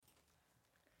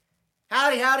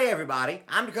Howdy, everybody.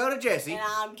 I'm Dakota Jesse. And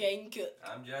I'm Caden Cook.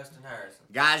 I'm Justin Harrison.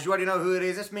 Guys, you already know who it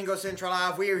is. It's Mingo Central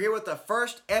Live. We are here with the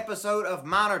first episode of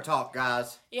Minor Talk,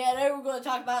 guys. Yeah, today we're going to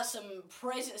talk about some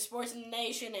present sports in the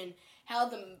nation and how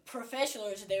the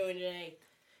professionals are doing today.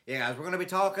 Yeah, guys, we're going to be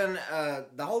talking,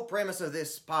 the whole premise of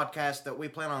this podcast that we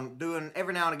plan on doing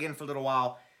every now and again for a little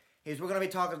while is we're going to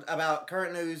be talking about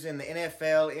current news in the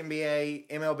NFL, NBA,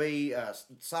 MLB,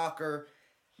 soccer.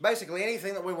 Basically,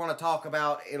 anything that we want to talk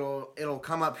about, it'll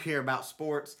come up here about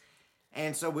sports.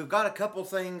 And so we've got a couple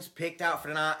things picked out for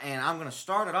tonight, and I'm going to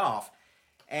start it off.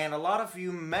 And a lot of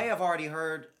you may have already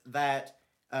heard that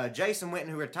Jason Witten,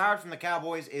 who retired from the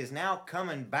Cowboys, is now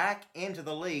coming back into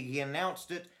the league. He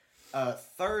announced it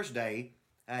Thursday.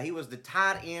 He was the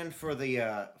tight end for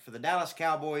the Dallas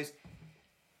Cowboys.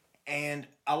 And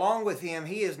along with him,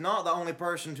 he is not the only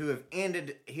person to have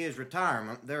ended his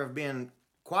retirement. There have been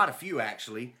quite a few,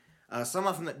 actually. Some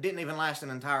of them that didn't even last an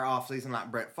entire offseason,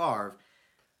 like Brett Favre.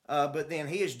 But then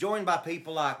he is joined by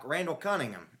people like Randall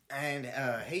Cunningham. And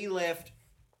he left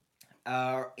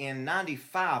in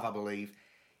 95, I believe.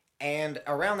 And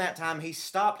around that time, he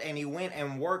stopped and he went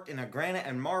and worked in a granite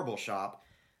and marble shop.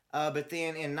 But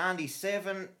then in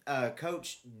 97,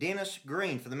 Coach Dennis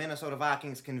Green for the Minnesota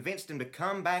Vikings convinced him to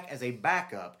come back as a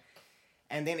backup.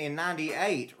 And then in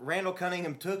 98, Randall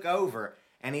Cunningham took over.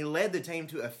 And he led the team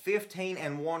to a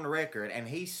 15-1 record. And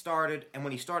when he started,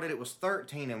 it was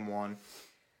 13-1.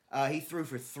 He threw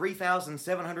for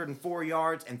 3,704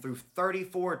 yards and threw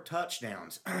 34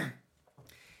 touchdowns.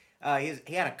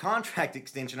 He had a contract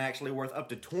extension, actually, worth up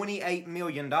to $28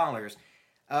 million.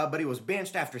 But he was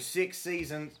benched after 6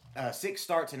 starts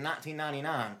in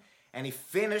 1999. And he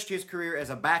finished his career as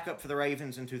a backup for the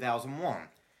Ravens in 2001.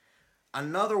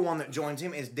 Another one that joins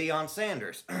him is Deion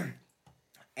Sanders.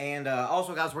 And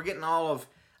also, guys, I'm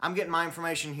getting my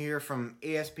information here from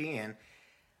ESPN,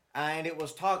 and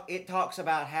it talks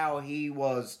about how he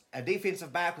was a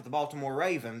defensive back with the Baltimore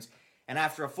Ravens, and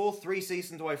after a full 3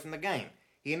 seasons away from the game,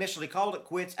 he initially called it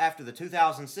quits after the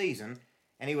 2000 season,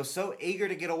 and he was so eager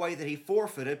to get away that he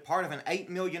forfeited part of an $8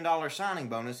 million signing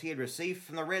bonus he had received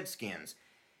from the Redskins.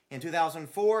 In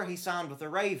 2004, he signed with the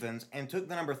Ravens and took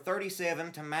the number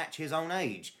 37 to match his own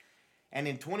age. And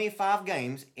in 25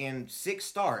 games, in 6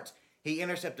 starts, he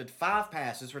intercepted 5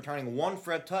 passes, returning 1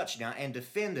 for a touchdown, and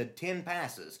defended 10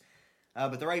 passes.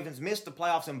 But the Ravens missed the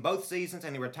playoffs in both seasons,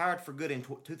 and he retired for good in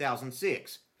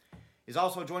 2006. He's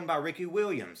also joined by Ricky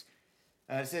Williams.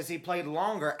 It says he played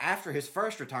longer after his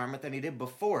first retirement than he did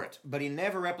before it, but he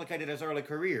never replicated his early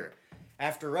career.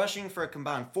 After rushing for a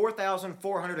combined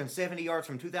 4,470 yards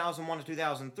from 2001 to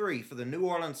 2003 for the New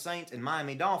Orleans Saints and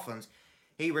Miami Dolphins,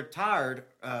 he retired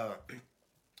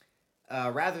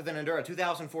rather than endure a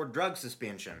 2004 drug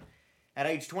suspension. At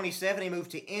age 27, he moved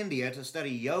to India to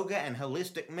study yoga and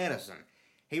holistic medicine.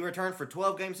 He returned for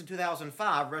 12 games in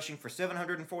 2005, rushing for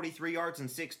 743 yards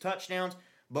and 6 touchdowns,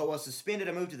 but was suspended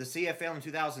and moved to the CFL in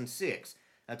 2006.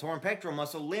 A torn pectoral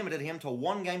muscle limited him to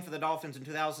 1 game for the Dolphins in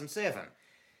 2007.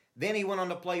 Then he went on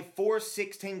to play 4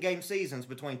 16-game seasons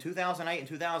between 2008 and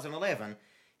 2011.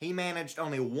 He managed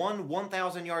only one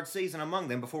 1,000-yard season among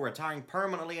them before retiring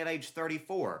permanently at age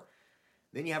 34.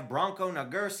 Then you have Bronco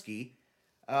Nagurski.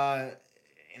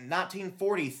 In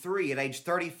 1943, at age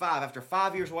 35, after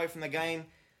 5 years away from the game,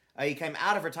 he came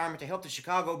out of retirement to help the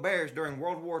Chicago Bears during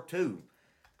World War II.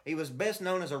 He was best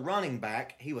known as a running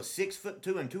back. He was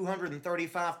 6'2" and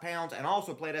 235 pounds, and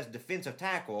also played as defensive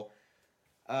tackle.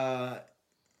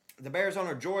 The Bears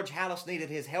owner George Halas needed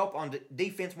his help on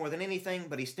defense more than anything,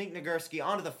 but he sneaked Nagurski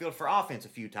onto the field for offense a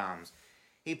few times.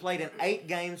 He played in 8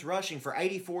 games, rushing for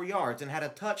 84 yards, and had a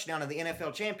touchdown in the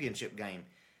NFL championship game.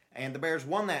 And the Bears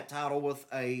won that title with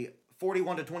a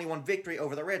 41-21 victory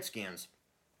over the Redskins.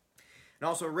 And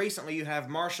also recently you have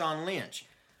Marshawn Lynch.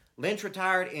 Lynch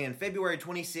retired in February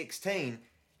 2016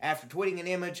 after tweeting an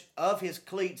image of his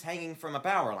cleats hanging from a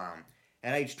power line.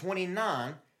 At age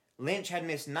 29, Lynch had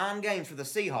missed 9 games for the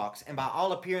Seahawks and by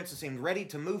all appearances seemed ready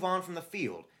to move on from the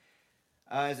field.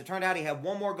 As it turned out, he had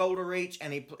one more goal to reach,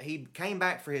 and he came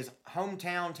back for his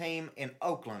hometown team in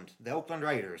Oakland, the Oakland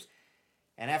Raiders.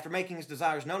 And after making his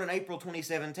desires known in April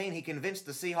 2017, he convinced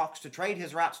the Seahawks to trade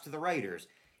his rights to the Raiders.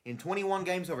 In 21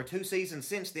 games over 2 seasons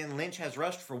since then, Lynch has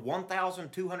rushed for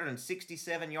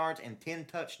 1,267 yards and 10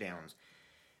 touchdowns.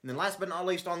 And then last but not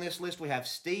least on this list, we have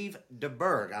Steve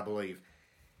DeBerg, I believe.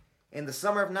 In the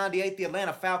summer of 98, the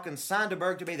Atlanta Falcons signed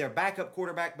DeBerg to be their backup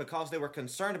quarterback because they were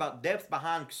concerned about depth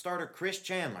behind starter Chris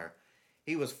Chandler.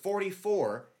 He was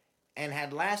 44 and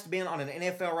had last been on an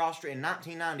NFL roster in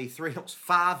 1993. It was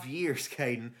 5 years,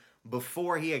 Caden,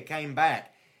 before he had came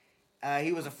back.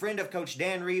 He was a friend of Coach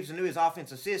Dan Reeves and knew his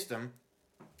offensive system.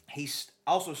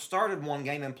 Also started one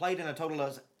game and played in a total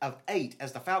of 8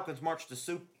 as the Falcons marched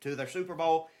to their Super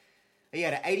Bowl. He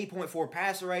had an 80.4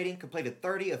 passer rating, completed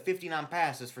 30 of 59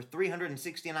 passes for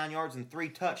 369 yards and 3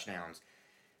 touchdowns.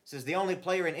 Says the only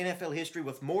player in NFL history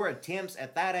with more attempts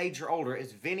at that age or older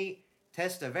is Vinny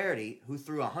Testaverde, who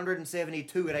threw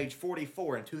 172 at age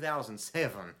 44 in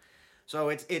 2007. So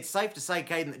it's safe to say,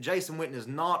 Caden, that Jason Witten is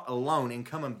not alone in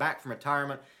coming back from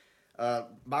retirement.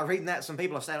 By reading that, some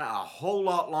people have said a whole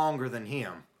lot longer than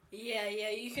him. Yeah,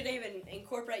 you could even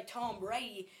incorporate Tom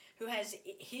Brady, who has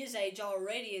his age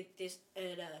already at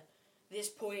this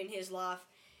point in his life,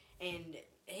 and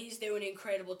he's doing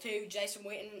incredible too. Jason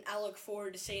Witten, I look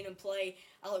forward to seeing him play.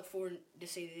 I look forward to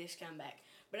seeing this comeback.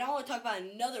 But I want to talk about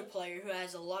another player who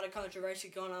has a lot of controversy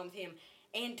going on with him,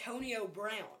 Antonio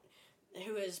Brown,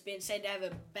 who has been said to have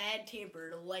a bad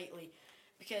temper lately.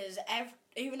 Because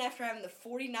even after having the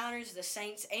 49ers, the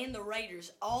Saints, and the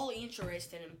Raiders all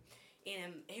interested in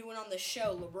him, he went on the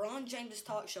show, LeBron James'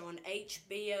 talk show on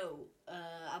HBO,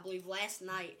 I believe last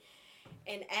night,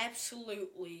 and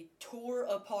absolutely tore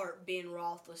apart Ben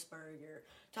Roethlisberger.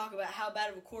 Talk about how bad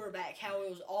of a quarterback, how it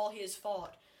was all his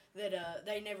fault that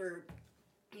they never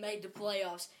made the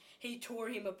playoffs. He tore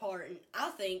him apart, and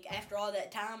I think after all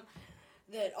that time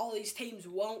that all these teams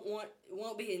won't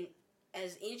be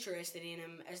as interested in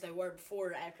him as they were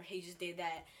before after he just did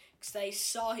that, because they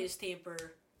saw his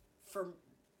temper for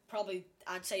probably,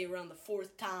 I'd say, around the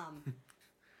 4th time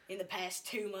in the past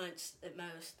 2 months at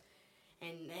most.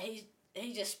 And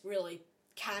he just really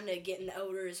kind of getting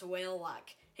older as well.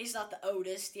 Like, he's not the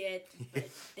oldest yet, but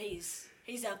he's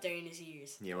up there in his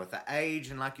years. Yeah, with the age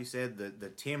and, like you said, the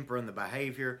temper and the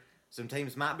behavior, some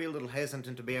teams might be a little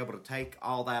hesitant to be able to take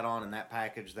all that on in that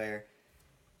package there.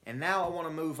 And now I want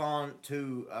to move on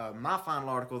to my final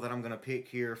article that I'm going to pick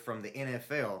here from the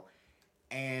NFL.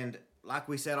 And like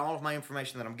we said, all of my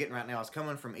information that I'm getting right now is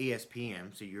coming from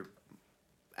ESPN, so you're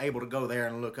able to go there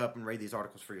and look up and read these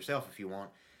articles for yourself if you want.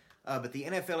 But the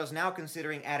NFL is now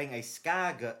considering adding a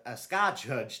sky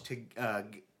judge to...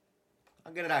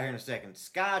 I'll get it out here in a second.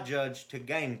 Sky judge to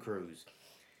game crews.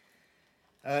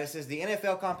 It says the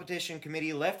NFL Competition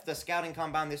Committee left the scouting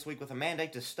combine this week with a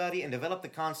mandate to study and develop the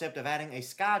concept of adding a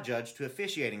sky judge to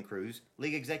officiating crews,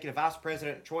 League Executive Vice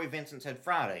President Troy Vincent said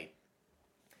Friday.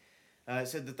 It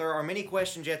said that there are many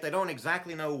questions yet. They don't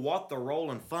exactly know what the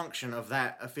role and function of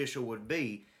that official would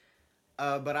be.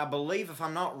 But I believe, if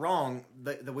I'm not wrong,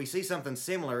 that we see something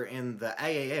similar in the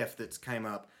AAF that's came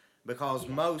up, because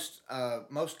most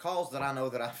calls that I know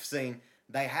that I've seen,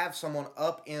 they have someone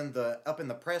up in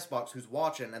the press box who's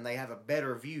watching, and they have a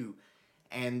better view.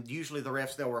 And usually the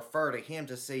refs, they'll refer to him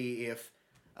to see if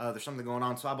there's something going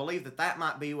on. So I believe that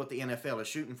might be what the NFL is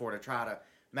shooting for, to try to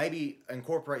maybe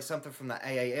incorporate something from the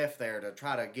AAF there to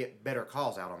try to get better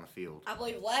calls out on the field. I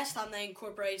believe last time they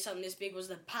incorporated something this big was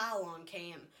the pylon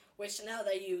cam, which now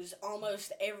they use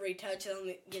almost every touchdown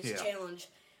that gets challenged.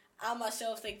 I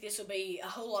myself think this will be a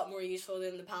whole lot more useful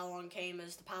than the pylon cam,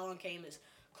 as the pylon cam is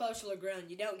closer to the ground.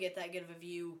 You don't get that good of a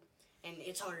view, and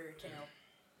it's harder to tell.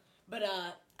 But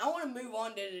I want to move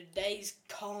on to today's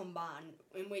combine,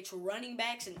 in which running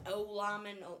backs and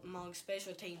O-linemen among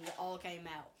special teams all came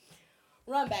out.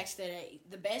 Running backs today,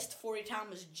 the best 40 time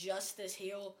was Justice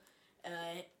Hill.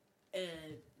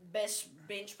 Best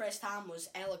bench press time was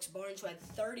Alex Barnes, who had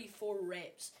 34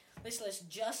 reps. Listen,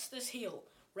 Justice Hill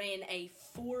ran a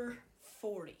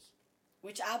 4.40,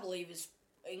 which I believe is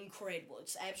incredible.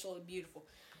 It's absolutely beautiful.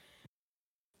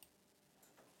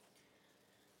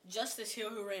 Justice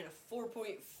Hill, who ran a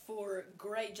 4.4,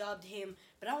 great job to him.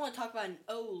 But I want to talk about an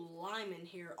O-lineman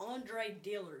here, Andre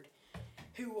Dillard,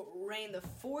 who ran the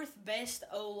 4th best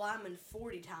O-lineman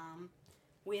 40 time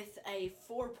with a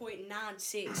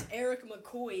 4.96. Eric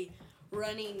McCoy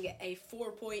running a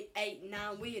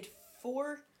 4.89. We had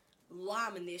 4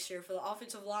 linemen this year for the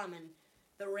offensive linemen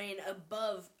that ran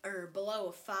above or below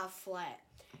a 5 flat.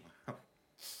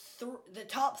 The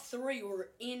top 3 were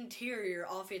interior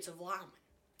offensive linemen.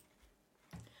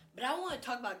 But I want to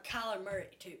talk about Kyler Murray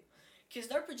too, because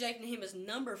they're projecting him as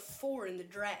number 4 in the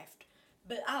draft.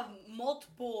 But I have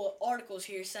multiple articles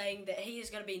here saying that he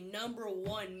is going to be number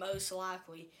 1 most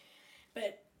likely.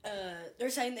 But they're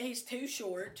saying that he's too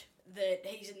short, that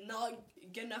he's not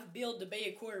good enough build to be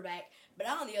a quarterback. But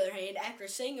on the other hand, after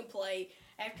seeing him play,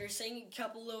 after seeing a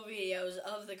couple little videos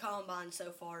of the combine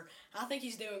so far, I think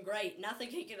he's doing great. And I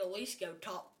think he could at least go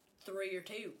top 3 or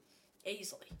 2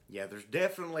 easily. Yeah, there's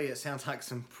definitely, it sounds like,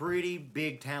 some pretty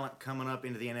big talent coming up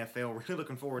into the NFL. Really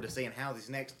looking forward to seeing how these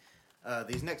next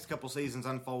couple seasons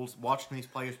unfolds, watching these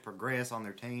players progress on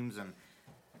their teams, and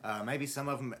maybe some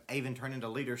of them even turn into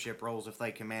leadership roles if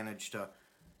they can manage to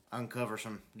uncover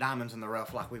some diamonds in the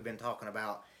rough like we've been talking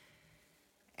about.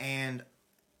 And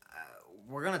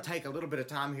we're going to take a little bit of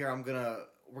time here.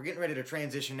 We're getting ready to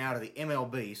transition now to the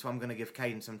MLB, so I'm going to give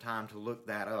Caden some time to look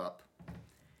that up.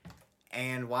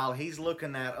 And while he's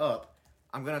looking that up,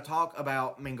 I'm going to talk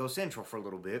about Mingo Central for a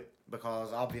little bit,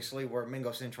 because obviously we're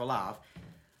Mingo Central Live.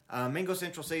 Mingo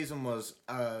Central season was,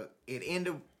 it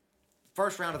ended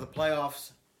first round of the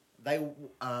playoffs. They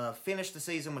finished the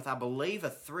season with, I believe, a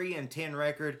 3-10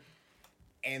 record.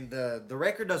 And the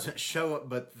record doesn't show it,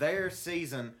 but their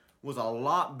season was a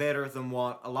lot better than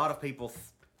what a lot of people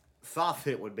thought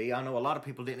it would be. I know a lot of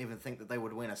people didn't even think that they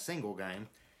would win a single game.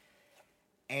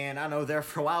 And I know there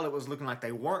for a while it was looking like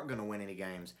they weren't going to win any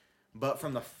games. But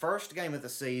from the first game of the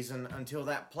season until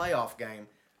that playoff game,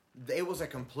 it was a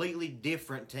completely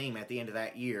different team at the end of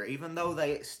that year. Even though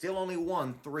they still only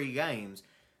won 3 games,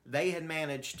 they had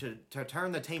managed to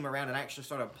turn the team around and actually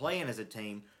started playing as a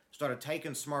team, started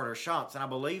taking smarter shots. And I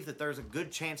believe that there's a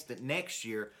good chance that next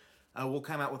year we'll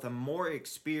come out with a more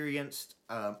experienced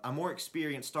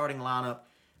starting lineup,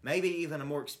 maybe even a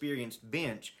more experienced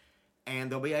bench, and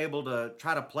they'll be able to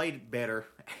try to play better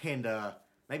and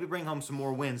maybe bring home some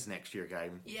more wins next year,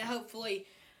 Gabe. Yeah, hopefully.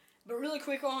 But really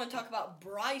quick, I want to talk about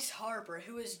Bryce Harper,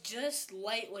 who has just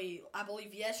lately, I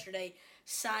believe yesterday,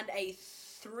 signed a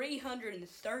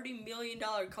 $330 million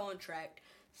contract,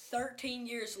 13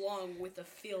 years long, with the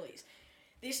Phillies.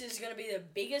 This is going to be the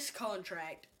biggest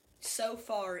contract so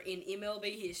far in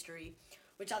MLB history,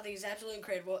 which I think is absolutely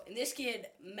incredible. And this kid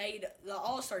made the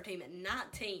All-Star team at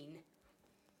 19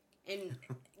 and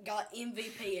got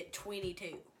MVP at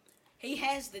 22. He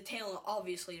has the talent,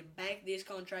 obviously, to back this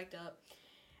contract up.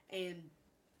 And,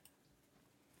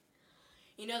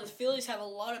 the Phillies have a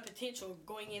lot of potential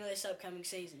going into this upcoming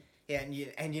season. Yeah,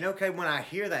 and Kay, when I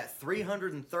hear that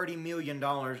 $330 million in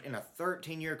a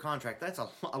 13-year contract, that's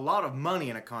a lot of money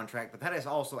in a contract, but that is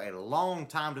also a long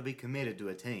time to be committed to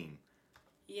a team.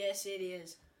 Yes, it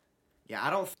is. Yeah, I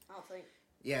don't think.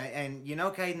 Yeah, and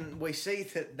Caden, we see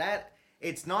that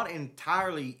it's not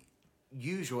entirely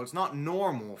usual. It's not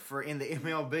normal in the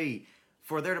MLB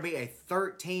for there to be a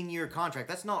 13-year contract.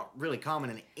 That's not really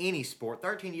common in any sport.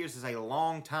 13 years is a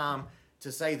long time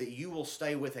to say that you will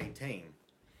stay with a team.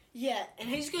 Yeah, and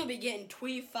he's going to be getting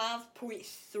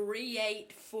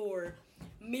 $25.384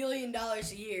 million a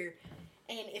year.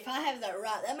 And if I have that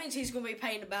right, that means he's going to be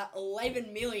paying about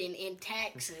 $11 million in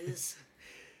taxes.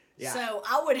 Yeah. So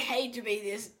I would hate to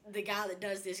be the guy that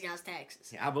does this guy's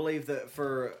taxes. Yeah, I believe that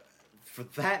for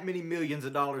that many millions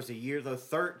of dollars a year, though,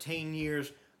 13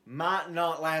 years might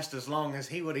not last as long as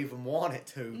he would even want it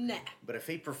to. Nah. But if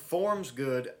he performs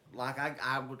good, like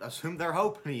I would assume they're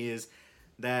hoping he is,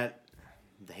 that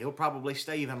he'll probably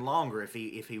stay even longer if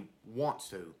he wants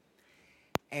to.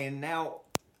 And now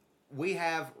we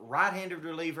have right-handed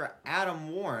reliever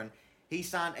Adam Warren. He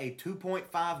signed a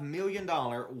 $2.5 million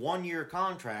one-year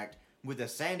contract with the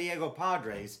San Diego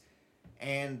Padres,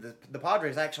 and the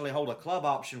Padres actually hold a club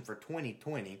option for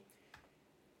 2020.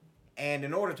 And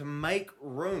in order to make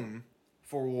room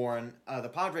for Warren, the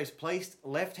Padres placed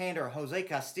left-hander Jose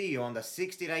Castillo on the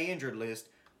 60-day injured list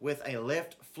with a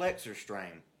left flexor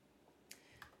strain.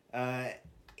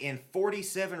 In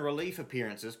 47 relief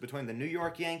appearances between the New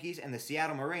York Yankees and the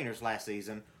Seattle Mariners last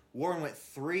season, Warren went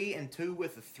 3-2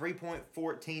 with a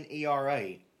 3.14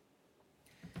 ERA.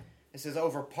 This is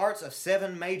over parts of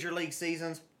 7 major league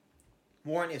seasons.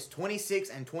 Warren is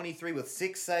 26-23 with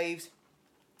 6 saves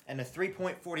and a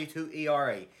 3.42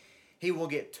 ERA. He will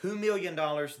get $2 million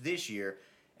this year,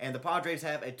 and the Padres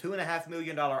have a $2.5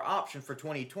 million option for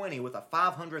 2020 with a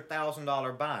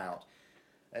 $500,000 buyout.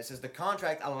 It says the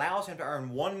contract allows him to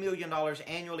earn $1 million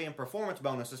annually in performance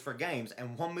bonuses for games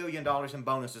and $1 million in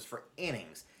bonuses for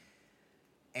innings.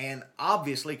 And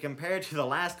obviously, compared to the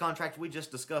last contract we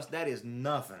just discussed, that is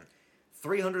nothing.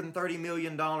 $330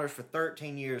 million for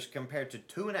 13 years compared to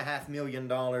 $2.5 million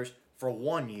for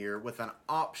 1 year with an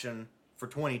option for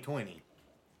 2020.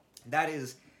 That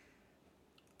is,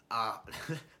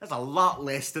 that's a lot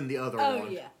less than the other one. Oh,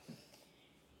 yeah.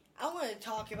 I want to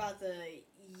talk about the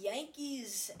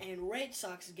Yankees and Red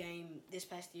Sox game this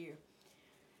past year.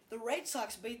 The Red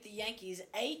Sox beat the Yankees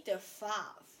 8-5,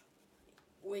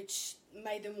 which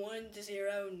made them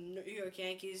 1-0. New York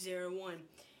Yankees 0-1.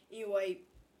 Anyway,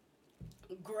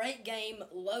 great game,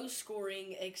 low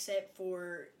scoring except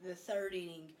for the third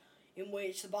inning, in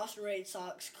which the Boston Red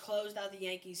Sox closed out the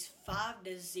Yankees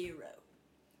 5-0.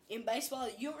 In baseball,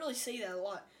 you don't really see that a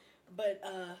lot, but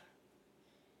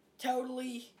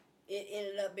totally, it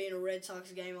ended up being a Red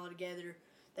Sox game altogether.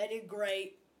 They did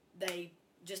great. They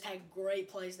just had great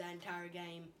plays that entire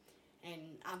game, and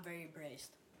I'm very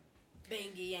impressed.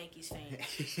 being a Yankees fan.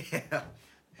 Yeah.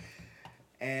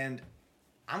 And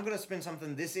I'm going to spin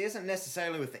something. This isn't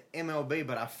necessarily with the MLB,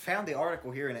 but I found the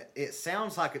article here, and it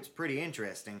sounds like it's pretty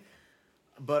interesting.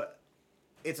 But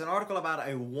it's an article about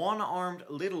a one-armed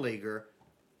little leaguer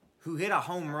who hit a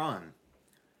home run.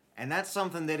 And that's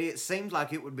something that it seems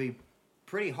like it would be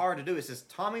pretty hard to do. It says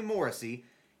Tommy Morrissey,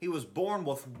 he was born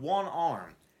with one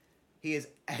arm. He is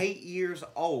 8 years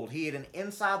old. He hit an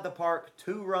inside-the-park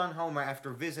 2-run homer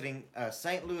after visiting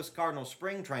St. Louis Cardinals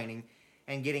spring training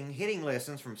and getting hitting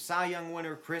lessons from Cy Young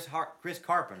winner Chris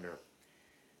Carpenter.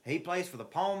 He plays for the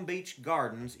Palm Beach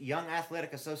Gardens Young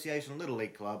Athletic Association Little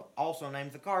League Club, also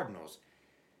named the Cardinals.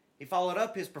 He followed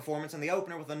up his performance in the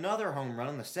opener with another home run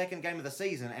in the second game of the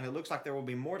season, and it looks like there will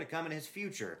be more to come in his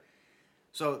future.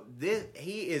 So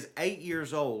he is 8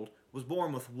 years old, was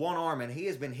born with one arm, and he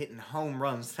has been hitting home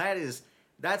runs.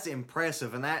 That's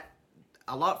impressive, and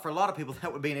for a lot of people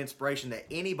that would be an inspiration that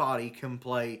anybody can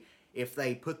play if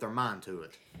they put their mind to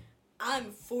it.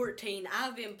 I'm 14.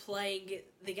 I've been playing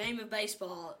the game of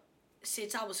baseball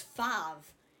since I was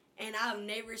 5, and I've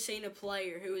never seen a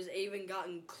player who has even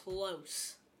gotten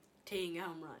close to hitting a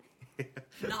home run.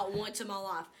 Not once in my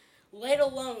life. Let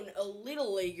alone a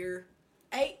little leaguer,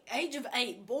 age of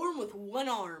 8, born with one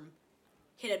arm,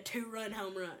 hit a 2-run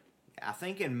home run. I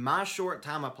think in my short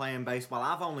time of playing baseball,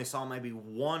 I've only saw maybe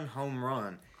one home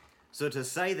run. So to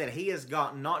say that he has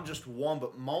got not just one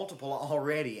but multiple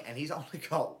already, and he's only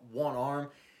got one arm,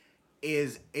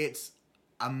 it's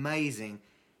amazing.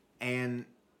 And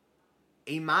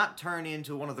he might turn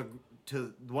into one of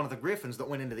the Griffins that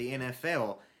went into the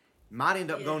NFL. Might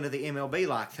end up going to the MLB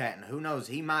like that, and who knows?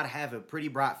 He might have a pretty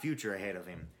bright future ahead of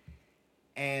him.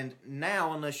 And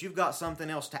now, unless you've got something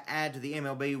else to add to the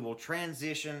MLB, we'll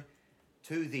transition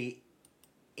to the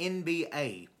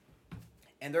NBA.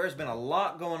 And there has been a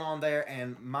lot going on there,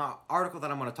 and my article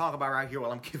that I'm going to talk about right here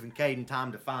while I'm giving Caden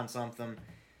time to find something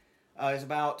is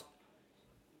about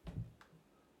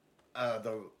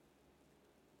the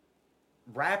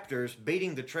Raptors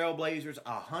beating the Trailblazers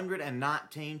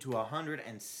 119 to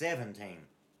 117.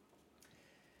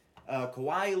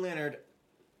 Kawhi Leonard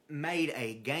made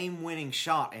a game-winning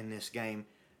shot in this game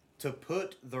to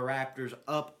put the Raptors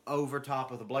up over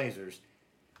top of the Blazers.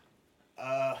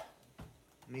 Let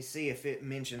me see if it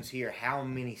mentions here how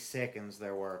many seconds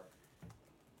there were.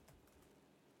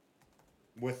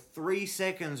 With 3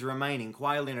 seconds remaining,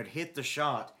 Kawhi Leonard hit the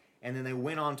shot, and then they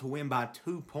went on to win by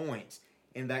 2 points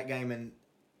in that game. And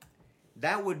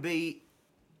that would be...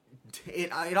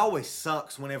 It always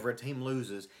sucks whenever a team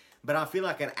loses, but I feel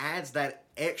like it adds that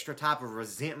extra type of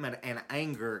resentment and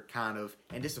anger kind of,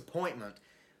 and disappointment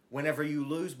whenever you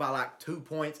lose by like 2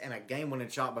 points and a game-winning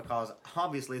shot, because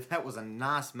obviously that was a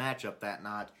nice matchup that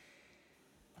night.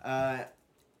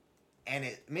 And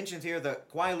it mentions here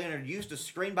that Kawhi Leonard used a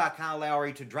screen by Kyle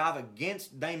Lowry to drive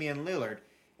against Damian Lillard,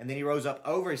 and then he rose up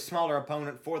over his smaller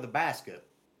opponent for the basket.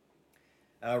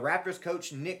 Raptors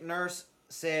coach Nick Nurse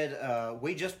said,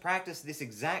 "We just practiced this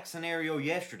exact scenario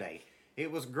yesterday.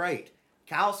 It was great.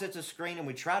 Kyle sets a screen, and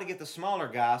we try to get the smaller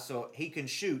guy so he can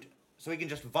shoot, so he can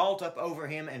just vault up over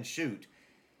him and shoot."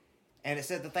 And it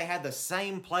said that they had the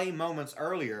same play moments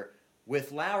earlier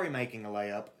with Lowry making a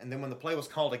layup, and then when the play was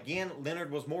called again,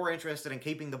 Leonard was more interested in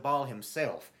keeping the ball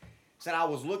himself. Said, "I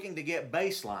was looking to get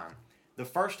baseline. The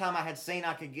first time I had seen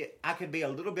I could be a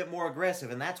little bit more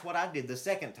aggressive, and that's what I did the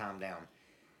second time down."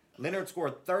 Leonard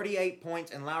scored 38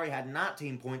 points, and Lowry had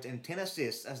 19 points and 10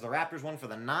 assists as the Raptors won for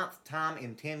the 9th time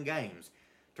in 10 games.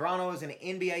 Toronto is an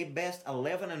NBA best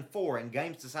 11-4 in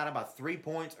games decided by 3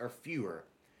 points or fewer.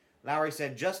 Lowry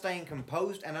said, "Just staying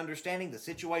composed and understanding that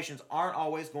situations aren't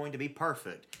always going to be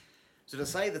perfect." So to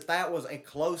say that that was a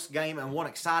close game and one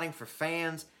exciting for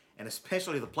fans, and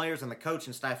especially the players and the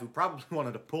coaching staff who probably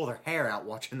wanted to pull their hair out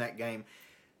watching that game,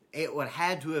 it would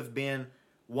had to have been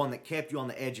one that kept you on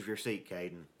the edge of your seat,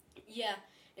 Caden. Yeah,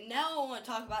 and now I want to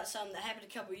talk about something that happened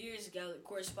a couple years ago that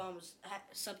corresponds with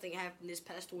something that happened this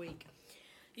past week.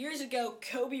 Years ago,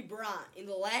 Kobe Bryant, in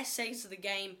the last seconds of the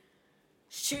game,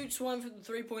 shoots one from the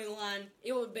three-point line.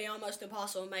 It would be almost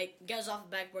impossible to make. Goes off the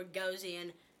backboard, goes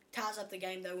in, ties up the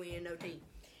game, they win in OT.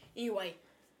 Anyway,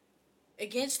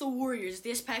 against the Warriors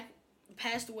this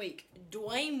past week,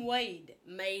 Dwayne Wade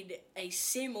made a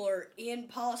similar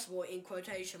impossible, in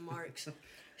quotation marks,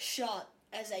 shot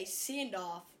as a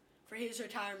send-off for his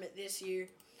retirement this year.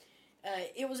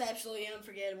 It was absolutely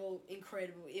unforgettable,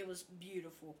 incredible. It was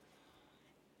beautiful.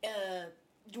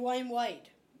 Dwayne Wade,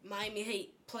 Miami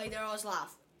Heat, played there all his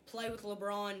life. Played with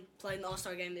LeBron, played in the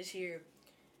All-Star game this year.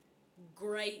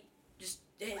 Great, just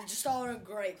all around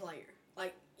great player.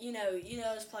 Like, you know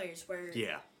those players where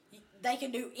they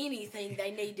can do anything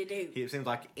they need to do. It seems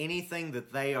like anything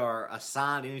that they are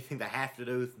assigned, anything they have to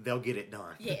do, they'll get it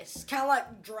done. Yes, kind of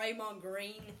like Draymond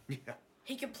Green. Yeah.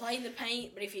 He can play in the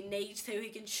paint, but if he needs to, he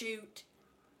can shoot.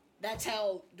 That's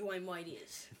how Dwayne Wade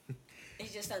is.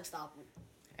 He's just unstoppable.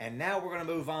 And now we're going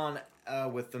to move on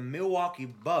with the Milwaukee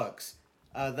Bucks.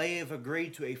 They have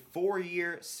agreed to a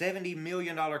 4-year, $70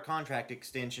 million contract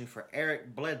extension for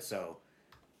Eric Bledsoe.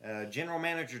 General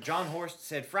Manager John Horst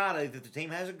said Friday that the team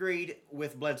has agreed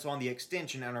with Bledsoe on the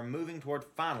extension and are moving toward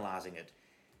finalizing it.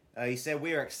 He said,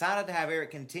 "We are excited to have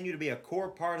Eric continue to be a core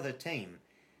part of the team.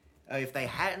 If they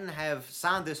hadn't have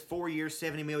signed this 4-year,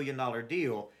 $70 million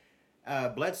deal,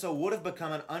 Bledsoe would have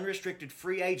become an unrestricted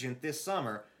free agent this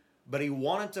summer, but he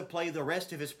wanted to play the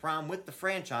rest of his prime with the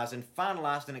franchise and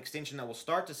finalized an extension that will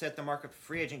start to set the market for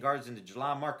free agent guards in the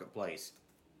July marketplace."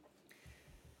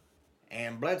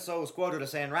 And Bledsoe was quoted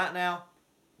as saying, "Right now,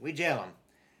 we gel him."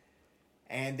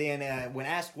 And then when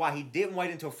asked why he didn't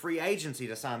wait until free agency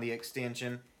to sign the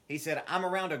extension, he said, "I'm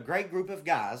around a great group of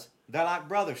guys. They're like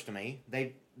brothers to me.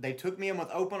 They took me in with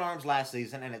open arms last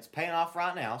season, and it's paying off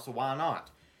right now, so why not?"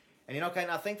 And, Kane,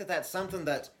 I think that that's something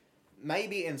that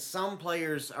maybe in some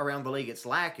players around the league it's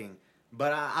lacking,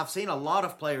 but I've seen a lot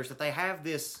of players that they have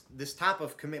this type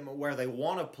of commitment where they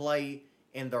want to play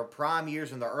in their prime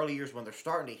years, in their early years when they're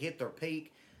starting to hit their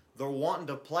peak. They're wanting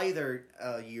to play their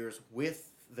years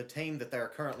with the team that they're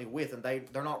currently with, and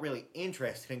they're not really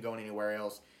interested in going anywhere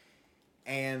else.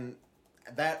 And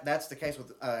that's the case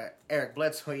with Eric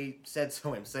Bledsoe. He said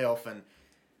so himself, and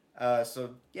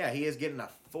so yeah, he is getting a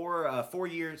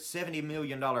 4-year, $70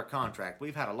 million contract.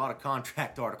 We've had a lot of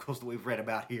contract articles that we've read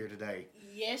about here today.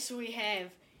 Yes, we have.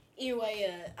 Anyway,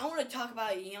 I want to talk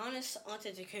about Giannis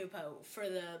Antetokounmpo for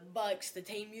the Bucks, the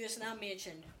team you just now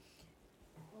mentioned.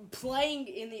 Playing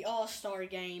in the All-Star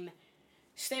game,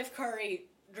 Steph Curry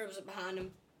dribbles it behind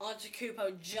him.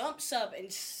 Antetokounmpo jumps up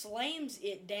and slams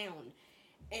it down.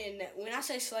 And when I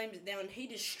say slams it down, he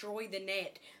destroyed the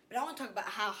net. But I want to talk about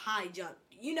how high he jumped.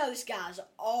 You know this guy's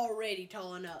already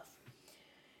tall enough.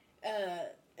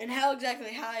 And how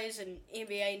exactly high is an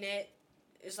NBA net?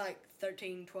 It's like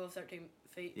 13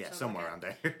 feet. Yeah, somewhere around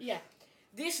there. Yeah.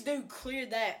 This dude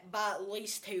cleared that by at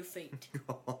least 2 feet.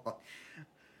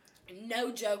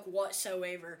 No joke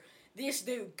whatsoever. This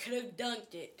dude could have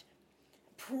dunked it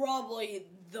probably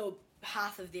the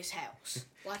height of this house.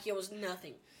 Like it was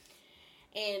nothing.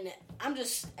 And I'm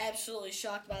just absolutely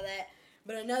shocked by that.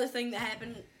 But another thing that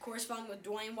happened corresponding with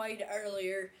Dwayne Wade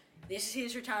earlier, this is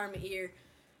his retirement year.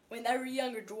 When they were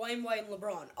younger, Dwayne Wade and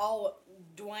LeBron,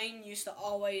 Dwayne used to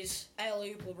always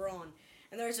alley-oop LeBron.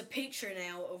 And there's a picture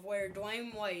now of where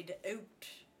Dwayne Wade ooped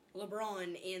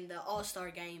LeBron in the All-Star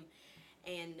game.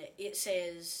 And it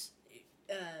says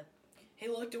he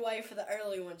looked away for the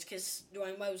early ones because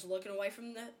Dwayne Wade was looking away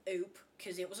from the oop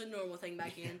because it was a normal thing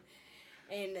back then.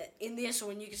 And in this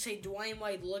one, you can see Dwayne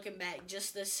Wade looking back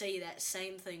just to see that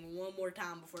same thing one more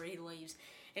time before he leaves.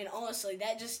 And honestly,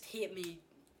 that just hit me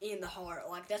in the heart.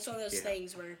 Like, that's one of those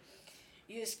things where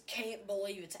you just can't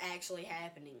believe it's actually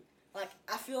happening. Like,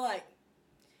 I feel like,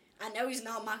 I know he's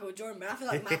not Michael Jordan, but I feel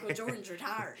like Michael Jordan's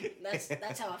retired.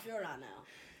 That's how I feel right now.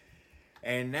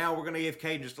 And now we're going to give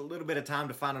Caden just a little bit of time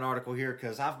to find an article here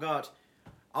because I've got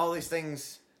all these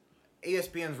things.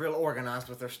 ESPN's real organized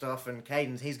with their stuff, and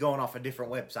Caden's, he's going off of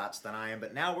different websites than I am.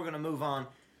 But now we're going to move on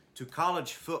to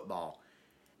college football.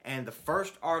 And the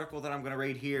first article that I'm going to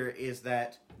read here is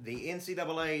that the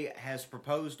NCAA has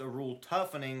proposed a rule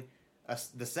toughening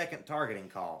the second targeting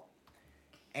call.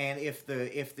 And if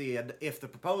the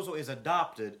proposal is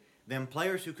adopted, then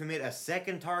players who commit a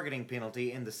second targeting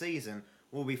penalty in the season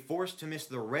will be forced to miss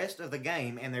the rest of the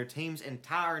game and their team's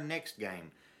entire next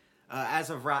game.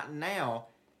 As of right now,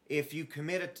 if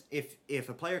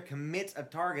a player commits a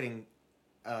targeting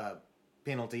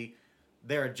penalty,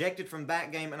 they're ejected from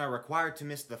that game and are required to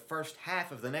miss the first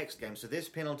half of the next game. So this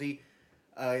penalty,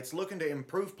 it's looking to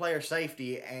improve player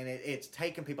safety, and it's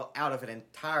taking people out of an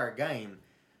entire game,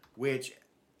 which,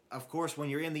 of course, when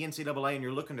you're in the NCAA and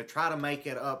you're looking to try to make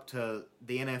it up to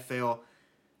the NFL,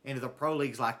 into the pro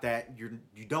leagues like that,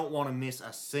 you don't want to miss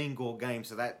a single game.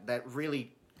 So that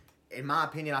really, in my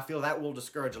opinion, I feel that will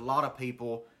discourage a lot of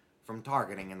people from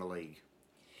targeting in the league.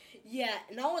 Yeah,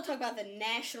 and I want to talk about the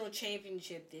national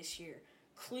championship this year.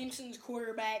 Clemson's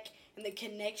quarterback and the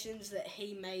connections that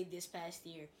he made this past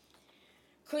year.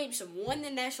 Clemson won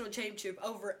the national championship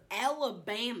over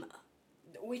Alabama,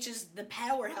 which is the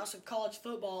powerhouse of college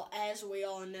football, as we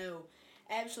all know.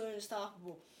 Absolutely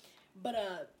unstoppable.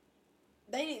 But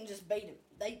they didn't just beat him.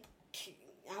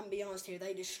 I'm going to be honest here,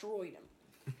 they destroyed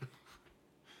him.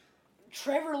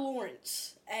 Trevor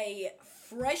Lawrence, a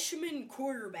freshman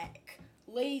quarterback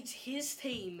leads his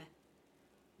team.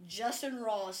 Justin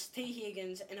Ross, T.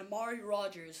 Higgins, and Amari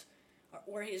Rogers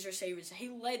were his receivers. He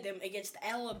led them against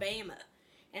Alabama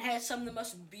and had some of the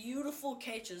most beautiful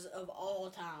catches of all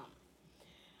time.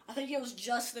 I think it was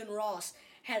Justin Ross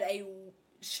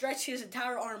stretched his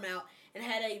entire arm out and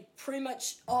had a pretty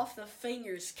much off the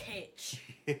fingers catch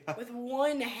with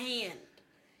one hand.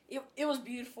 It was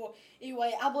beautiful.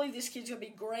 Anyway, I believe this kid's going to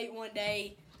be great one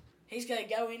day. He's going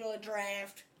to go into a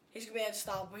draft. He's going to be able to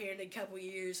stop here in a couple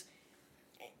years.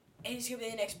 And he's going to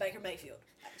be the next Baker Mayfield.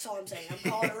 That's all I'm saying. I'm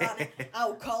calling it right now. I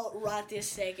will call it right this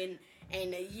second.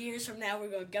 And years from now, we're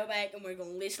going to go back and we're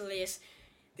going to listen to this.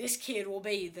 This kid will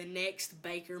be the next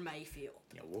Baker Mayfield.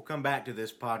 Yeah, we'll come back to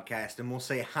this podcast and we'll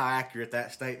see how accurate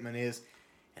that statement is.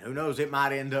 And who knows, it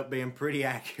might end up being pretty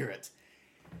accurate.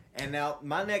 And now,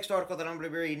 my next article that I'm going to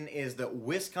be reading is that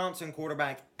Wisconsin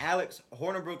quarterback Alex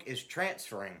Hornibrook is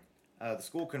transferring. The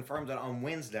school confirmed it on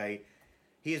Wednesday.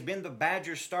 He has been the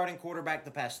Badgers' starting quarterback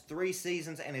the past 3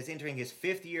 seasons and is entering his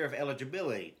 5th year of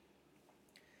eligibility.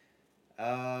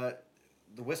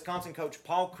 The Wisconsin coach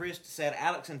Paul Chryst said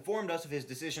Alex informed us of his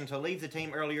decision to leave the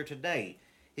team earlier today.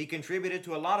 He contributed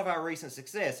to a lot of our recent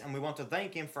success, and we want to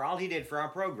thank him for all he did for our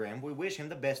program. We wish him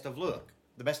the best of luck.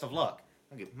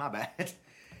 Okay, my bad.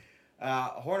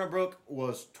 Hornibrook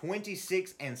was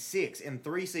 26-6 in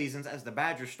 3 seasons as the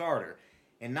Badgers starter.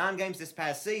 In 9 games this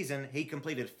past season, he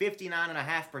completed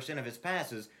 59.5% of his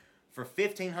passes for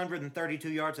 1,532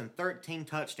 yards and 13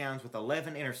 touchdowns with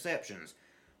 11 interceptions.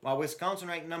 While Wisconsin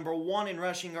ranked number 1 in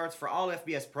rushing yards for all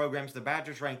FBS programs, the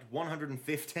Badgers ranked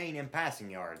 115 in passing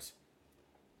yards.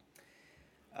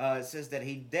 It says that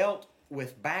he dealt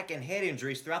with back and head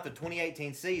injuries throughout the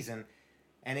 2018 season,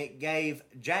 and it gave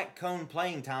Jack Cohn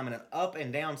playing time in an up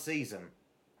and down season.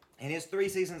 In his 3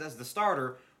 seasons as the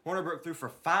starter, Hornibrook threw for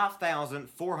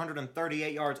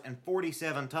 5,438 yards and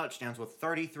 47 touchdowns with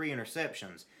 33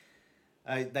 interceptions.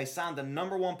 They signed the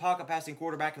number 1 pocket passing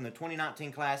quarterback in the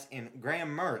 2019 class in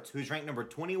Graham Mertz, who's ranked number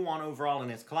 21 overall in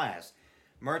his class.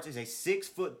 Mertz is a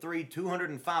 6'3",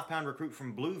 205-pound recruit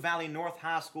from Blue Valley North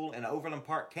High School in Overland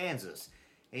Park, Kansas.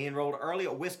 He enrolled early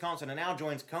at Wisconsin and now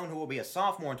joins Cohn, who will be a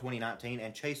sophomore in 2019,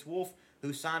 and Chase Wolf,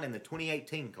 who signed in the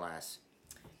 2018 class.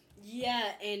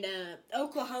 Yeah, and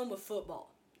Oklahoma football.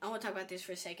 I want to talk about this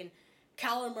for a second.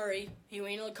 Kyler Murray, he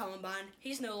went to the Combine.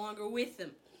 He's no longer with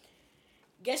them.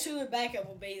 Guess who the backup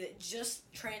will be that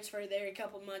just transferred there a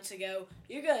couple months ago?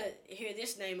 You're going to hear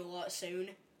this name a lot soon.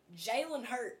 Jalen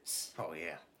Hurts. Oh,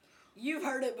 yeah. You've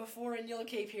heard it before, and you'll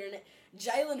keep hearing it.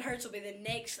 Jalen Hurts will be the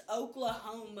next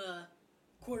Oklahoma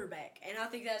quarterback, and I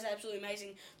think that's absolutely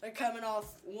amazing. They're coming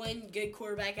off one good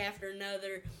quarterback after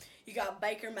another. You got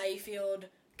Baker Mayfield,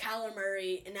 Kyler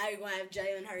Murray, and now you're going to have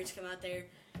Jalen Hurts come out there.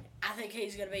 I think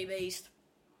he's going to be a beast.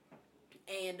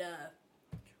 And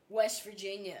West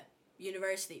Virginia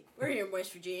University. We're here in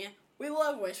West Virginia. We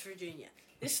love West Virginia.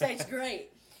 This state's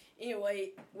great.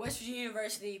 Anyway, West Virginia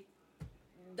University,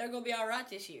 they're going to be all right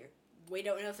this year. We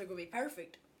don't know if they're going to be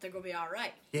perfect. They're going to be all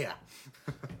right. Yeah.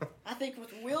 I think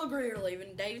with Will Greer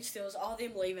leaving, David Stills, all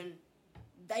them leaving,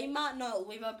 they might not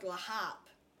live up to the hype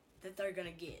that they're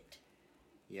going to get.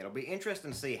 Yeah, it'll be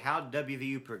interesting to see how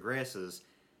WVU progresses,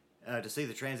 to see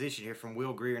the transition here from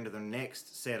Will Greer into their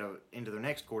next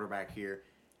quarterback here.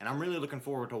 And I'm really looking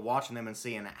forward to watching them and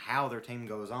seeing how their team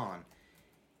goes on.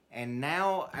 And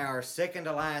now our second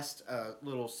to last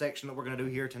little section that we're going to do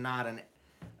here tonight. And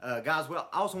guys, well,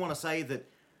 I also want to say that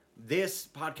this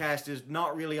podcast is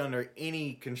not really under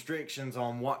any constrictions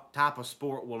on what type of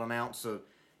sport we'll announce. So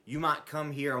you might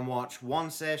come here and watch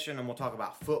one session and we'll talk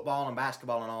about football and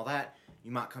basketball and all that. You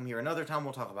might come here another time,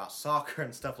 we'll talk about soccer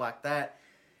and stuff like that.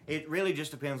 It really just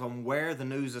depends on where the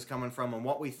news is coming from and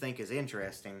what we think is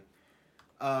interesting.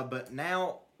 But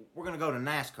now we're going to go to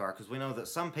NASCAR because we know that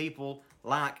some people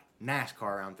like NASCAR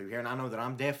around through here, and I know that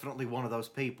I'm definitely one of those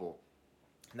people.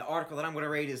 And the article that I'm going to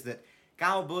read is that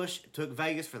Kyle Busch took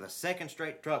Vegas for the 2nd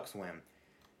straight truck swim.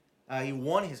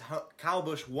 Kyle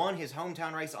Busch won his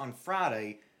hometown race on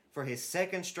Friday for his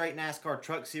 2nd straight NASCAR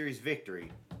Truck Series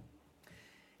victory.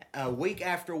 A week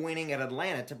after winning at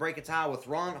Atlanta to break a tie with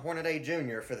Ron Hornaday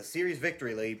Jr. for the series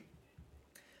victory lead,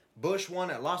 Busch won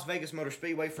at Las Vegas Motor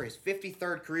Speedway for his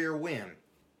 53rd career win.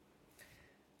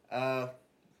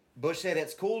 Busch said,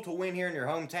 "It's cool to win here in your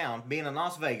hometown, being in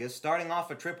Las Vegas, starting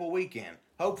off a triple weekend.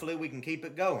 Hopefully we can keep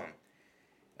it going."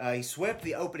 He swept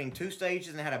the opening 2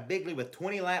 stages and had a big lead with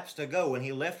 20 laps to go when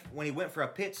he went for a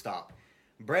pit stop.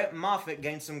 Brett Moffitt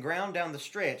gained some ground down the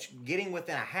stretch, getting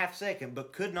within a half second,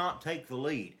 but could not take the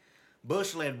lead.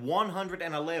 Busch led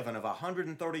 111 of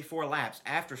 134 laps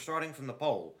after starting from the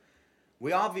pole.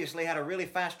 We obviously had a really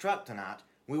fast truck tonight.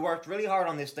 We worked really hard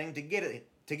on this thing to get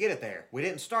it there. We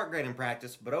didn't start great in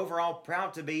practice, but overall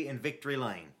proud to be in victory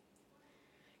lane.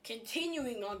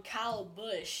 Continuing on Kyle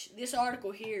Busch, this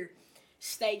article here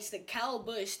states that Kyle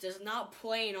Busch does not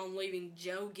plan on leaving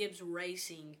Joe Gibbs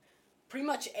Racing pretty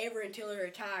much ever until he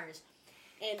retires.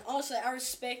 And also, I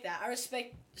respect that. I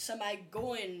respect somebody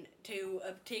going to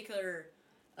a particular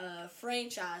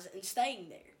franchise and staying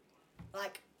there.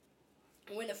 Like,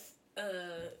 when a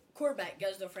quarterback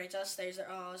goes to a franchise, stays there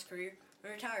all his career,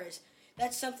 and retires.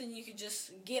 That's something you could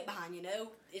just get behind, you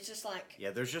know? It's just like... Yeah,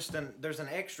 there's an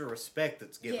extra respect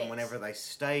that's given whenever they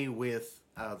stay with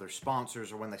their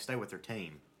sponsors or when they stay with their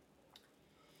team.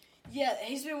 Yeah,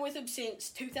 he's been with them since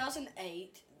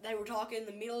 2008. They were talking in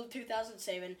the middle of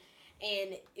 2007.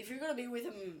 And if you're going to be with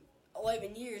him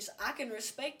 11 years, I can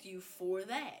respect you for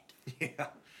that. Yeah.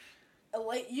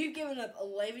 You've given up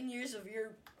 11 years of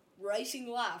your racing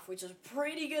life, which is a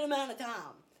pretty good amount of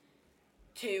time,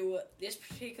 to this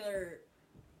particular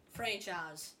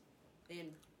franchise.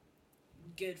 Then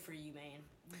good for you, man.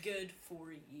 Good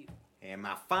for you. And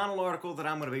my final article that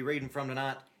I'm going to be reading from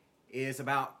tonight is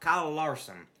about Kyle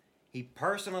Larson. He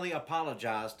personally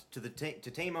apologized to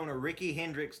team owner Ricky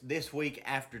Hendricks this week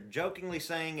after jokingly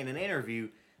saying in an interview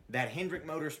that Hendrick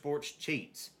Motorsports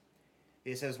cheats.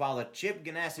 It says, while the Chip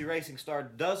Ganassi racing star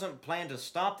doesn't plan to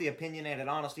stop the opinionated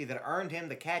honesty that earned him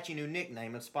the catchy new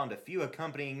nickname and spawned a few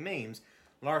accompanying memes,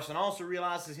 Larson also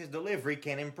realizes his delivery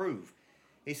can improve.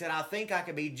 He said, I think I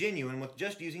could be genuine with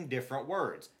just using different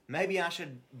words. Maybe I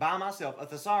should buy myself a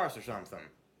thesaurus or something.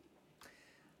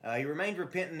 He remained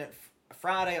repentant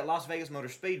Friday at Las Vegas Motor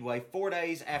Speedway, 4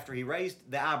 days after he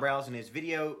raised the eyebrows in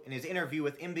his interview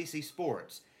with NBC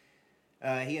Sports.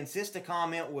 He insists the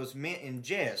comment was meant in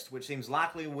jest, which seems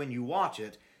likely when you watch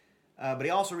it, but he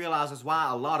also realizes why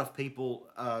a lot of people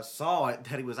saw it,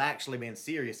 that he was actually being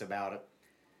serious about it.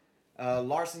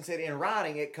 Larson said, in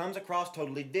writing, it comes across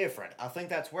totally different. I think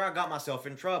that's where I got myself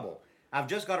in trouble. I've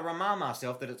just got to remind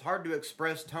myself that it's hard to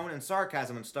express tone and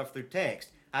sarcasm and stuff through text.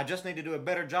 I just need to do a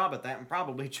better job at that and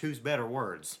probably choose better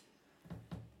words.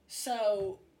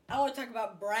 So, I want to talk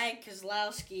about Brad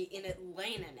Keselowski in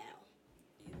Atlanta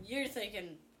now. You're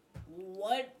thinking,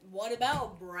 what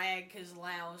about Brad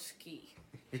Keselowski?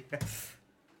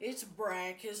 It's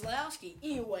Brad Keselowski.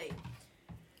 Anyway,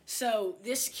 so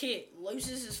this kid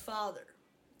loses his father.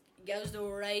 Goes to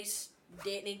a race,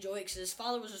 didn't enjoy it because his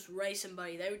father was just racing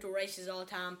buddy. They went to races all the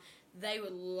time. They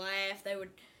would laugh.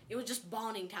 It was just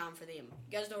bonding time for them.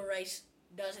 Goes to a race,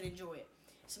 doesn't enjoy it.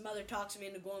 His mother talks him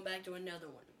into going back to another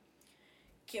one.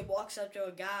 Kid walks up to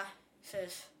a guy,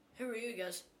 says, who are you? He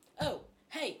goes, oh,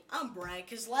 hey, I'm Brad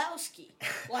Keselowski.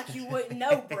 Like you wouldn't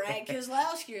know Brad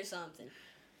Keselowski or something.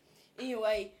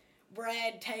 Anyway,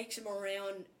 Brad takes him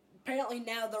around. Apparently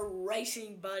now they're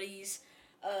racing buddies.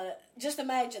 Just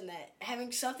imagine that.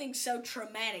 Having something so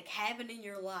traumatic happen in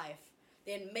your life,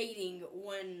 then meeting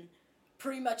one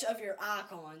pretty much of your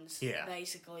icons,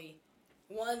 basically.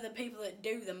 One of the people that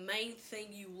do the main thing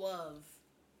you love.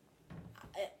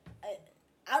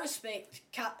 I respect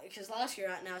Keselowski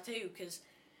right now, too, because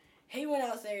he went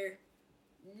out there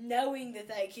knowing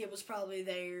that kid was probably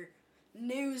there,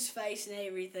 knew his face and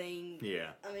everything. Yeah.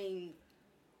 I mean,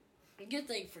 good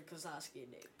thing for Keselowski to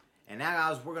do. And now,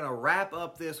 guys, we're going to wrap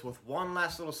up this with one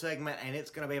last little segment, and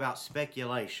it's going to be about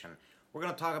speculation. We're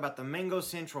going to talk about the Mingo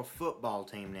Central football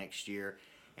team next year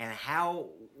and how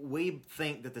we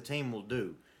think that the team will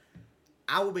do.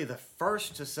 I will be the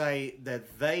first to say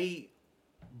that they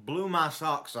blew my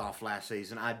socks off last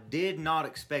season. I did not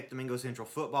expect the Mingo Central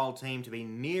football team to be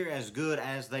near as good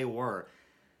as they were.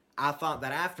 I thought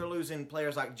that after losing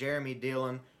players like Jeremy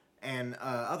Dillon and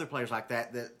other players like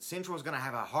that Central was going to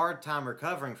have a hard time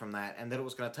recovering from that, and that it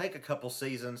was going to take a couple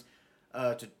seasons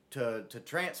to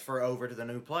transfer over to the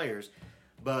new players.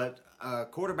 But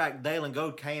quarterback Dalen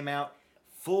Goad came out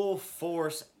full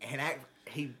force, and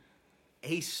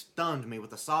he stunned me.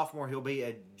 With a sophomore, he'll be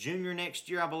a junior next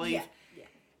year, I believe. Yeah.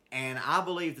 And I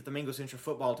believe that the Mingo Central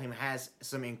football team has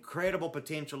some incredible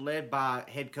potential, led by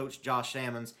head coach Josh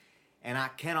Sammons. And I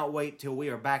cannot wait till we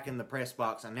are back in the press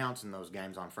box announcing those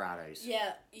games on Fridays.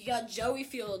 Yeah, you got Joey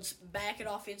Fields back at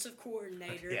offensive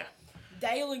coordinator. Yeah.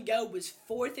 Dalen Goad was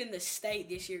 4th in the state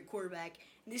this year at quarterback.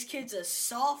 And this kid's a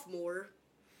sophomore.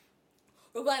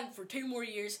 We're going for 2 more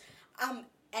years. I'm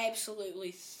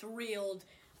absolutely thrilled.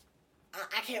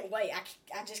 I can't wait.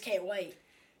 I just can't wait.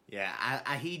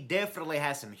 Yeah, he definitely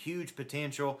has some huge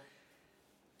potential.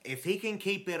 If he can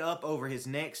keep it up over his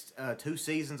next 2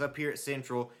 seasons up here at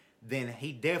Central, then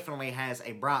he definitely has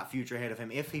a bright future ahead of him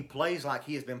if he plays like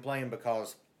he has been playing,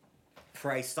 because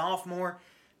for a sophomore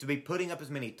to be putting up as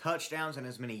many touchdowns and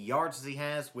as many yards as he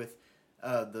has with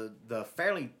the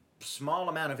fairly small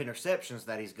amount of interceptions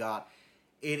that he's got,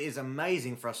 it is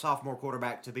amazing for a sophomore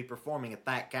quarterback to be performing at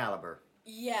that caliber.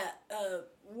 Yeah,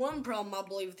 one problem I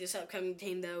believe with this upcoming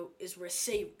team, though, is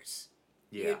receivers.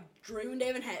 Yeah. You have Drew and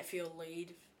Devin Hatfield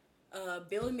lead.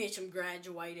 Billy Mitchum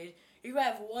graduated. You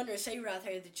have one receiver out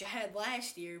there that you had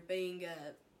last year being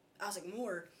Isaac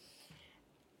Moore.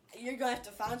 You're going to have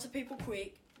to find some people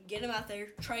quick, get them out there,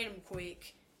 train them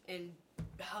quick, and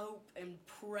hope and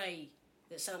pray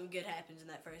that something good happens in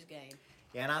that first game.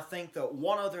 Yeah, and I think that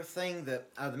one other thing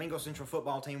that the Mingo Central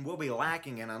football team will be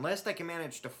lacking, and unless they can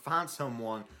manage to find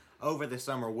someone over the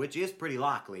summer, which is pretty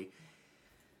likely,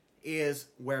 is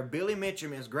where Billy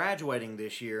Mitchum is graduating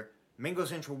this year, Mingo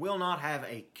Central will not have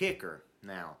a kicker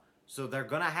now. So they're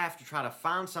going to have to try to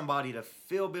find somebody to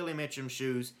fill Billy Mitchum's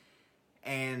shoes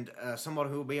and someone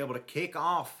who will be able to kick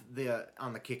off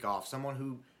on the kickoff, someone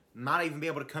who might even be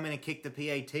able to come in and kick the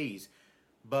PATs.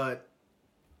 But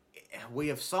we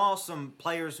have saw some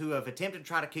players who have attempted to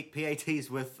try to kick PATs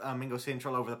with Mingo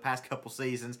Central over the past couple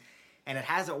seasons, and it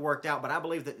hasn't worked out. But I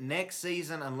believe that next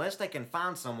season, unless they can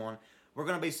find someone, we're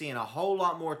going to be seeing a whole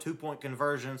lot more two-point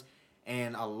conversions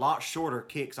and a lot shorter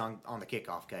kicks on the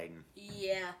kickoff, Caden.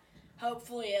 Yeah,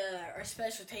 hopefully our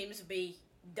special teams will be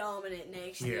dominant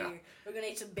next year. We're going to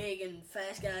need some big and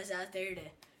fast guys out there to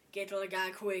get to the guy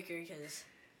quicker because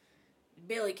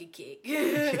Billy could kick.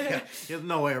 Yeah, there's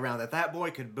no way around that. That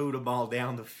boy could boot a ball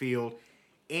down the field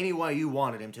any way you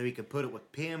wanted him to. He could put it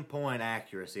with pinpoint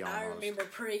accuracy almost. I remember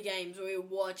pre-games we would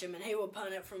watch him, and he would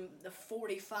punt it from the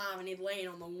 45, and he'd land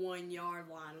on the 1 yard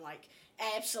line, like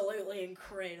absolutely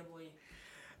incredibly.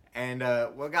 And,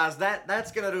 well, guys,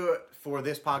 that's going to do it for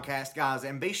this podcast, guys.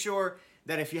 And be sure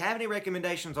that if you have any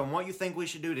recommendations on what you think we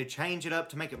should do to change it up,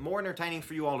 to make it more entertaining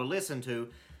for you all to listen to,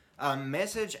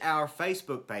 message our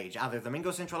Facebook page, either the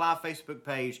Mingo Central Live Facebook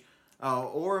page,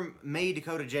 or me,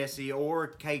 Dakota Jesse,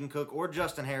 or Caden Cook, or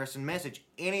Justin Harrison. Message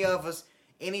any of us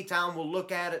anytime. We'll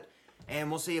look at it, and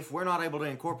we'll see if we're not able to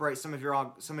incorporate some of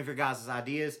your guys'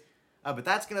 ideas. But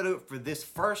that's going to do it for this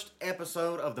first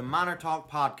episode of the Minor Talk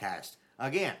podcast.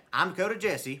 Again, I'm Dakota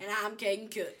Jesse. And I'm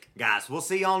Caden Cook. Guys, we'll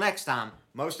see y'all next time.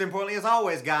 Most importantly, as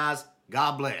always, guys,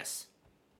 God bless.